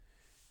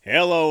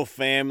Hello,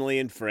 family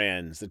and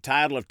friends. The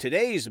title of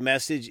today's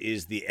message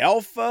is The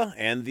Alpha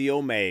and the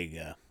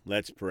Omega.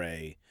 Let's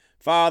pray.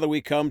 Father, we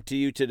come to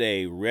you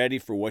today ready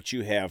for what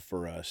you have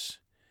for us.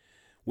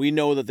 We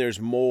know that there's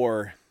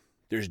more,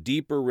 there's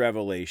deeper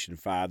revelation,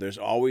 Father. There's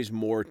always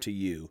more to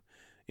you.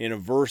 In a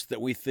verse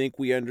that we think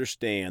we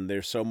understand,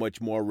 there's so much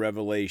more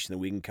revelation that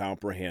we can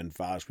comprehend,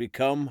 Father. So we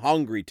come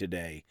hungry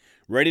today,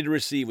 ready to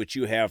receive what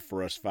you have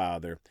for us,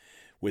 Father,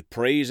 with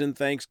praise and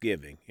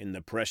thanksgiving in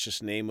the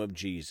precious name of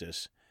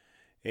Jesus.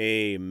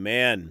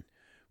 Amen.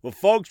 Well,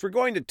 folks, we're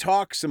going to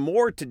talk some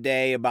more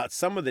today about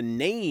some of the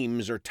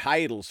names or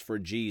titles for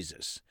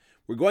Jesus.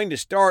 We're going to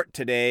start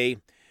today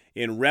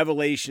in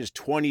Revelations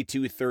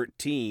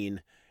 22:13,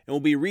 and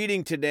we'll be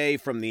reading today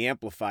from the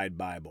Amplified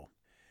Bible.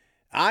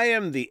 I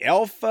am the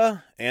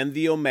Alpha and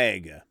the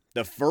Omega,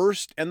 the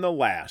first and the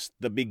last,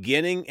 the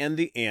beginning and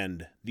the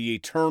end, the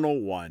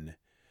eternal one.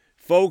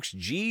 Folks,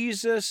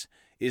 Jesus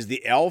is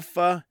the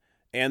Alpha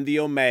and the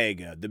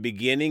Omega, the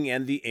beginning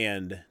and the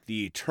end,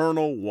 the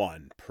eternal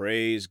one.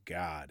 Praise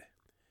God.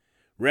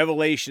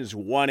 Revelations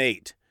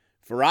 1:8.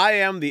 For I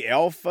am the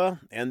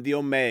Alpha and the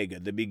Omega,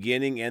 the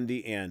beginning and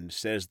the end,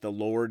 says the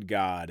Lord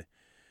God,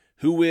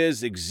 who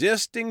is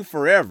existing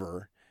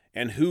forever,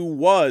 and who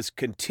was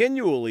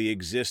continually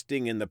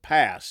existing in the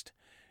past,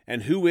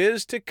 and who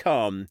is to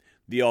come,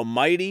 the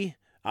Almighty,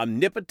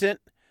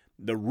 omnipotent,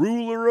 the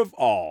ruler of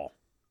all.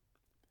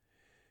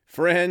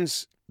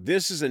 Friends,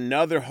 this is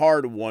another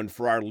hard one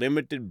for our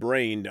limited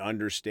brain to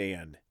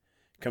understand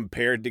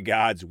compared to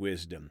God's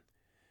wisdom.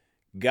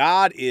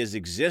 God is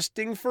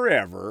existing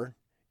forever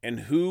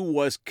and who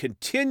was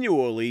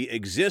continually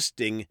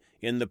existing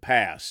in the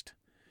past.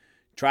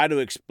 Try to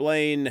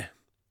explain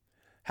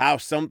how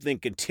something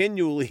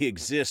continually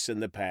exists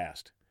in the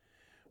past.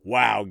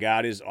 Wow,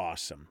 God is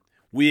awesome.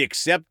 We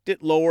accept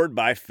it, Lord,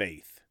 by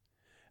faith.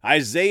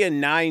 Isaiah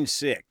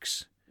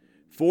 9:6.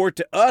 For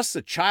to us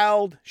a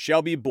child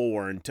shall be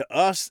born, to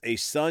us a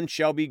son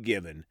shall be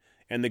given,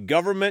 and the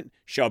government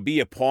shall be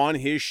upon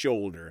his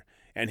shoulder,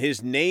 and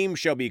his name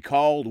shall be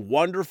called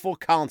Wonderful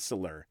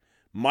Counselor,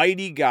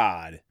 Mighty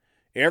God,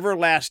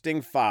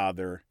 Everlasting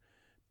Father,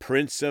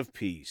 Prince of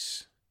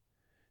Peace.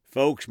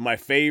 Folks, my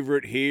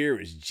favorite here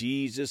is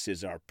Jesus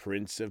is our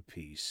Prince of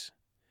Peace.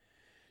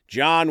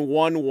 John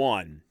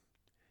 1:1.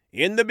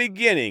 In the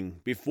beginning,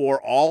 before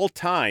all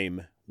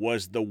time,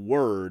 was the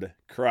Word,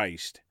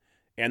 Christ.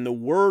 And the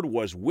Word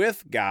was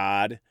with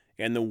God,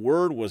 and the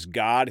Word was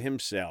God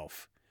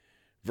himself.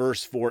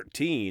 Verse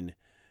 14,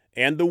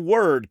 and the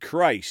Word,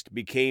 Christ,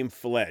 became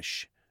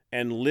flesh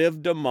and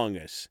lived among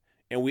us,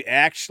 and we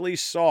actually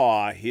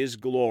saw his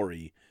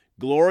glory,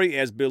 glory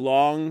as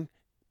belongs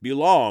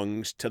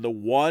to the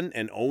one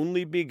and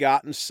only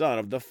begotten Son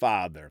of the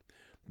Father,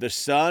 the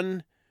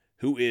Son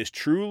who is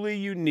truly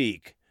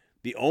unique,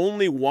 the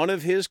only one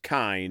of his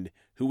kind,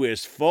 who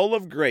is full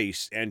of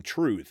grace and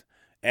truth,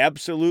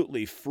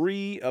 absolutely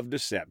free of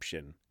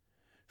deception.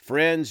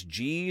 Friends,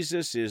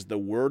 Jesus is the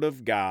Word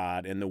of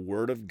God, and the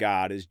Word of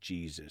God is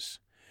Jesus.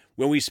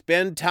 When we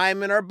spend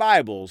time in our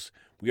Bibles,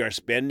 we are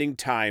spending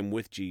time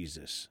with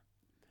Jesus.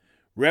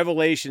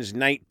 Revelations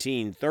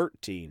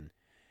 19:13.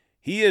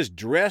 He is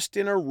dressed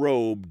in a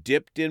robe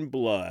dipped in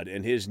blood,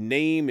 and his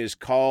name is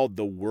called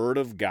the Word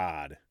of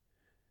God.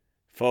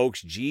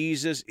 Folks,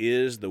 Jesus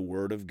is the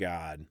Word of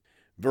God.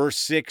 Verse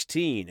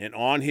 16, and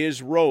on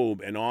his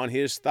robe and on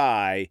his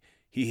thigh,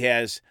 he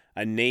has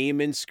a name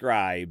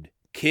inscribed,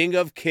 King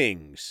of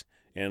Kings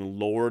and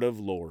Lord of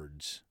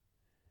Lords.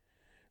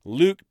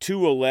 Luke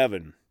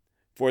 2:11.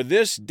 For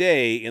this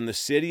day in the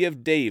city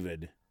of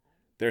David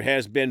there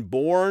has been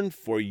born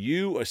for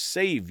you a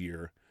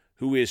Savior,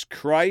 who is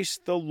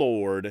Christ the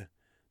Lord,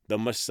 the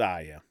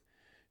Messiah.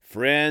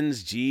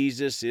 Friends,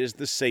 Jesus is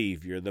the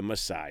Savior, the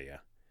Messiah.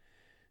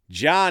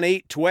 John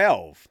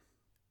 8:12.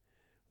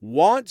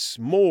 Once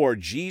more,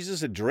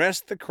 Jesus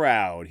addressed the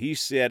crowd. He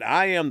said,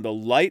 I am the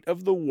light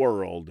of the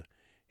world.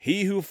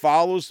 He who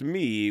follows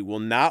me will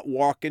not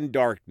walk in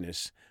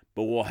darkness,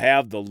 but will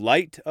have the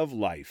light of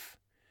life.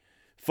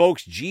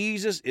 Folks,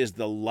 Jesus is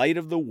the light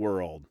of the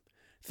world.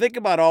 Think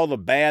about all the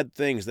bad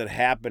things that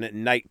happen at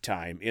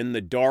nighttime in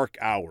the dark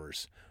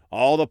hours,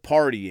 all the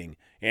partying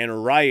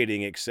and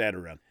rioting,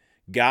 etc.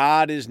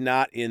 God is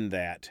not in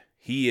that.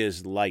 He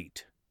is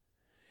light.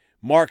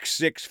 Mark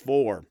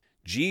 6:4.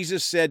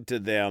 Jesus said to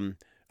them,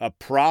 a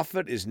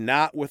prophet is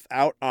not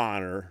without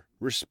honor,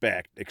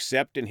 respect,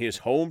 except in his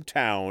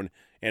hometown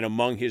and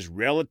among his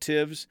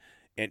relatives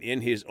and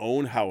in his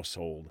own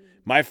household.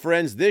 My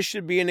friends, this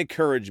should be an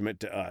encouragement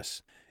to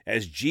us,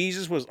 as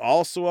Jesus was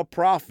also a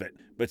prophet,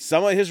 but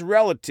some of his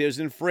relatives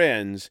and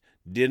friends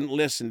didn't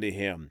listen to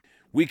him.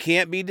 We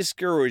can't be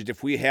discouraged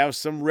if we have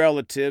some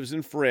relatives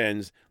and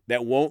friends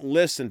that won't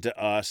listen to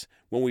us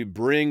when we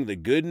bring the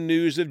good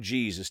news of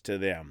Jesus to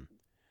them.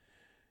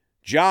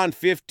 John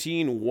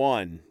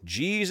 15:1.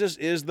 Jesus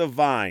is the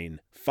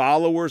vine,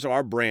 followers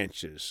are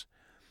branches.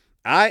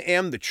 I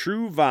am the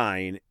true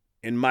vine,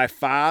 and my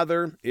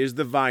Father is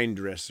the vine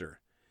dresser.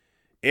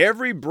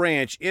 Every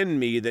branch in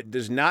me that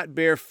does not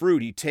bear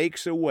fruit, he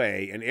takes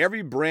away, and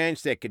every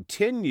branch that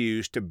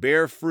continues to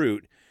bear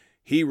fruit,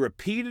 he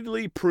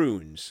repeatedly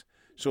prunes,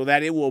 so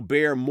that it will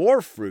bear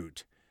more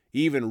fruit,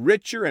 even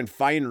richer and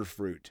finer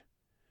fruit.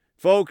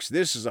 Folks,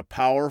 this is a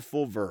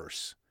powerful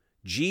verse.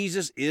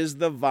 Jesus is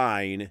the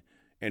vine,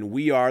 and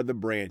we are the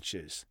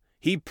branches.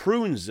 He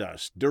prunes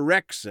us,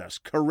 directs us,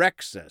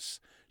 corrects us,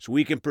 so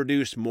we can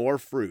produce more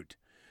fruit.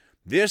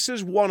 This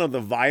is one of the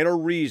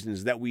vital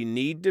reasons that we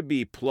need to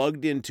be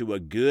plugged into a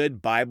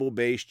good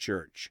Bible-based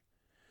church.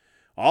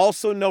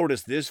 Also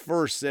notice this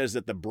verse says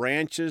that the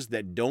branches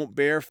that don't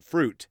bear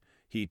fruit,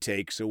 he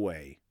takes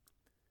away.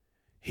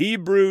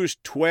 Hebrews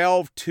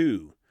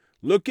 12:2.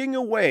 Looking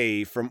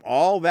away from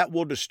all that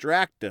will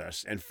distract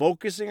us and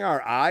focusing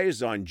our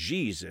eyes on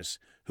Jesus,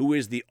 who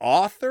is the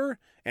author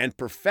and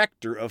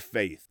perfecter of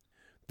faith,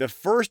 the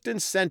first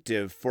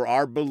incentive for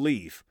our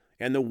belief,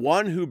 and the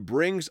one who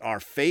brings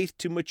our faith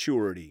to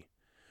maturity,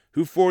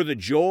 who for the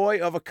joy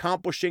of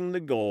accomplishing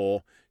the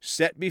goal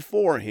set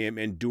before him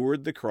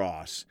endured the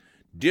cross,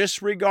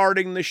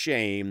 disregarding the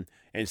shame,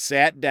 and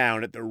sat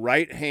down at the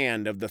right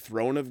hand of the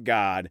throne of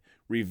God,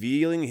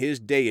 revealing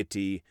his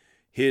deity,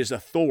 his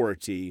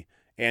authority,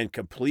 and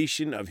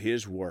completion of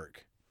his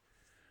work.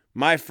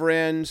 My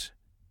friends,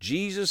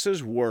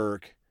 Jesus'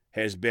 work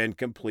has been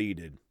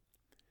completed.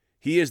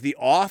 He is the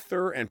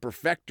author and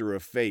perfecter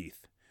of faith.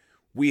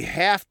 We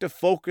have to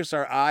focus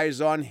our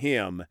eyes on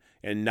him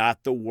and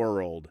not the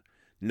world,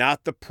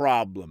 not the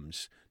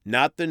problems,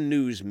 not the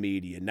news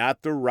media,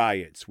 not the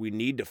riots. We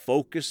need to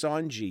focus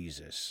on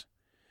Jesus.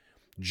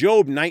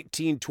 Job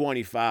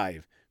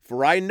 19:25,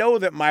 for I know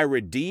that my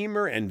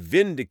Redeemer and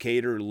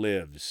Vindicator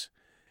lives,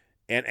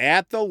 and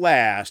at the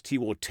last he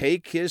will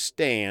take his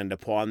stand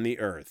upon the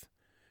earth.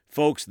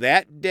 Folks,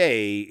 that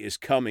day is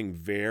coming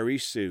very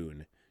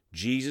soon.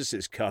 Jesus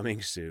is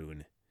coming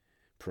soon.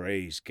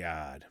 Praise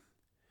God.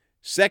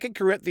 2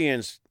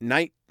 Corinthians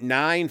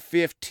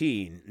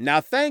 9:15.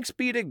 Now thanks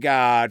be to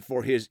God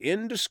for his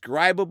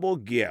indescribable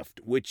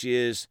gift, which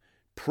is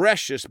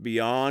precious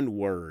beyond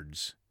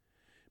words.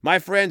 My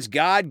friends,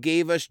 God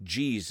gave us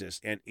Jesus,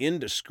 an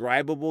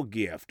indescribable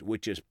gift,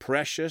 which is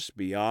precious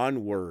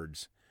beyond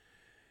words.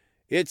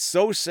 It's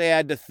so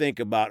sad to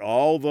think about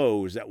all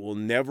those that will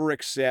never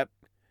accept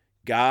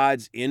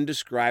God's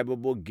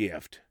indescribable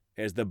gift.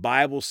 As the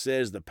Bible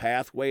says, the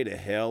pathway to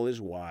hell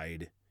is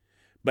wide.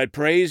 But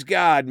praise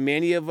God,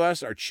 many of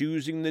us are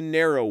choosing the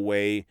narrow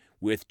way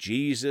with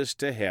Jesus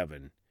to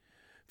heaven.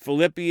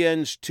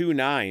 Philippians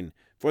 2:9,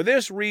 for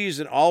this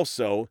reason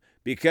also,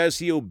 because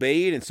he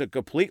obeyed and so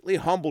completely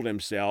humbled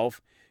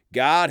himself,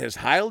 God has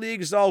highly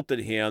exalted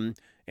him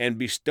and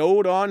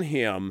bestowed on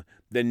him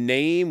the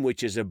name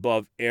which is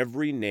above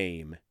every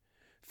name.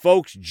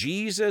 Folks,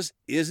 Jesus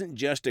isn't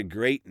just a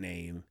great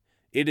name.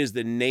 It is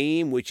the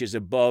name which is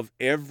above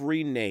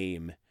every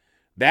name.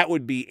 That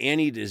would be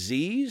any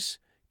disease,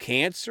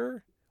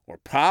 cancer, or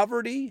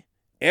poverty,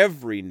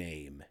 every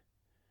name.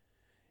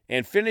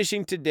 And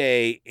finishing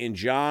today in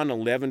John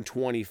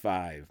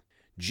 11:25,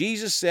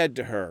 Jesus said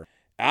to her,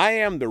 I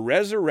am the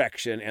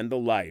resurrection and the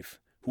life.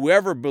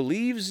 Whoever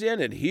believes in,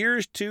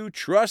 adheres to,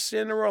 trusts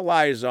in, or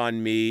relies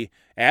on me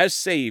as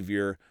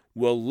Savior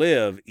will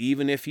live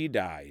even if he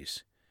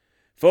dies.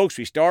 Folks,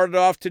 we started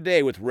off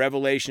today with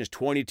Revelations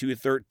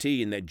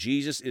 22:13, that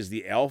Jesus is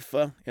the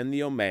Alpha and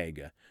the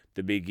Omega,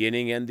 the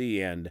beginning and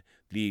the end,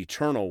 the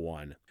eternal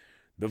one.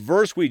 The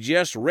verse we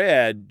just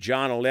read,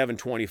 John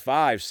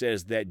 11:25,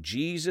 says that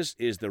Jesus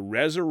is the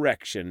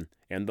resurrection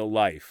and the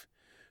life.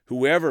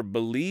 Whoever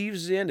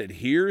believes in,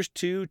 adheres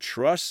to,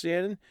 trusts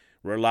in,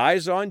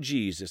 relies on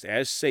Jesus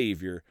as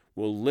Savior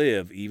will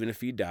live even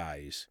if he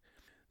dies.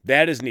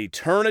 That is an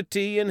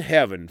eternity in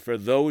heaven for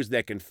those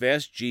that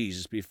confess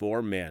Jesus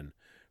before men.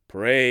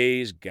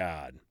 Praise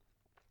God.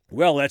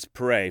 Well, let's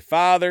pray.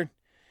 Father,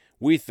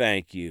 we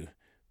thank you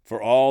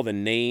for all the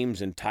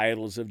names and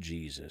titles of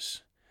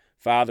Jesus.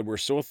 Father, we're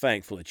so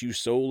thankful that you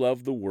so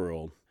loved the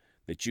world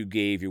that you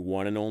gave your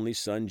one and only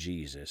Son,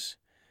 Jesus,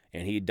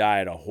 and he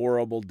died a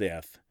horrible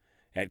death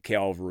at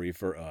Calvary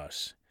for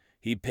us.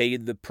 He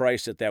paid the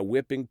price at that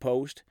whipping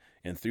post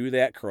and through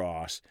that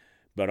cross,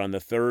 but on the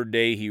third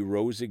day he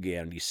rose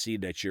again. He's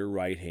seated at your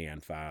right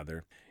hand,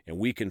 Father, and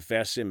we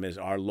confess him as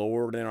our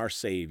Lord and our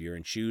Savior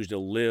and choose to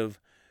live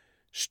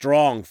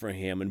strong for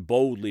him and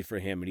boldly for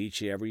him in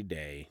each and every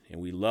day.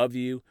 And we love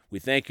you. We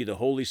thank you the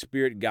Holy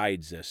Spirit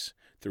guides us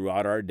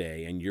throughout our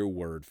day and your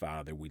word,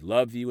 Father. We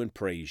love you and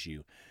praise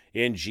you.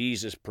 In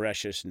Jesus'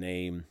 precious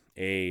name,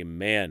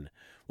 amen.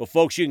 Well,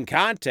 folks, you can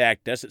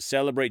contact us at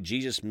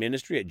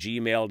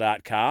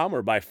celebratejesusministry@gmail.com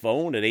or by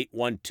phone at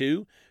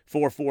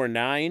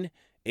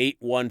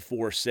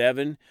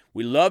 812-449-8147.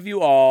 We love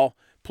you all.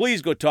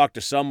 Please go talk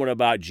to someone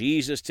about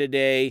Jesus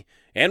today.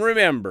 And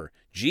remember,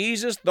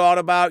 Jesus thought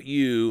about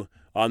you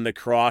on the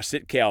cross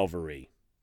at Calvary.